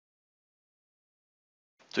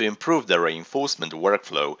To improve the reinforcement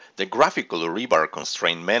workflow, the graphical rebar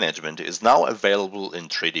constraint management is now available in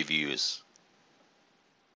 3D views.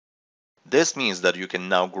 This means that you can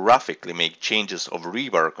now graphically make changes of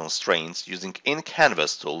rebar constraints using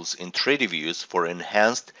in-canvas tools in 3D views for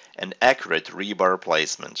enhanced and accurate rebar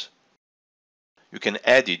placement. You can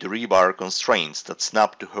edit rebar constraints that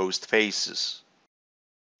snap to host faces.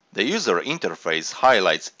 The user interface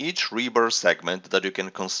highlights each rebar segment that you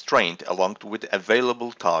can constrain along with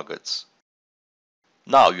available targets.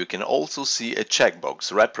 Now you can also see a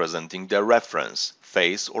checkbox representing the reference,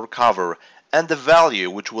 face or cover, and the value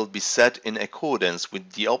which will be set in accordance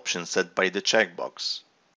with the option set by the checkbox.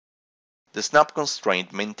 The snap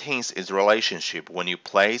constraint maintains its relationship when you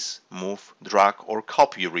place, move, drag or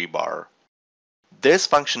copy rebar. This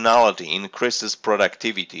functionality increases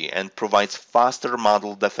productivity and provides faster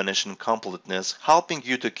model definition completeness, helping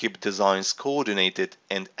you to keep designs coordinated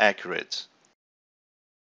and accurate.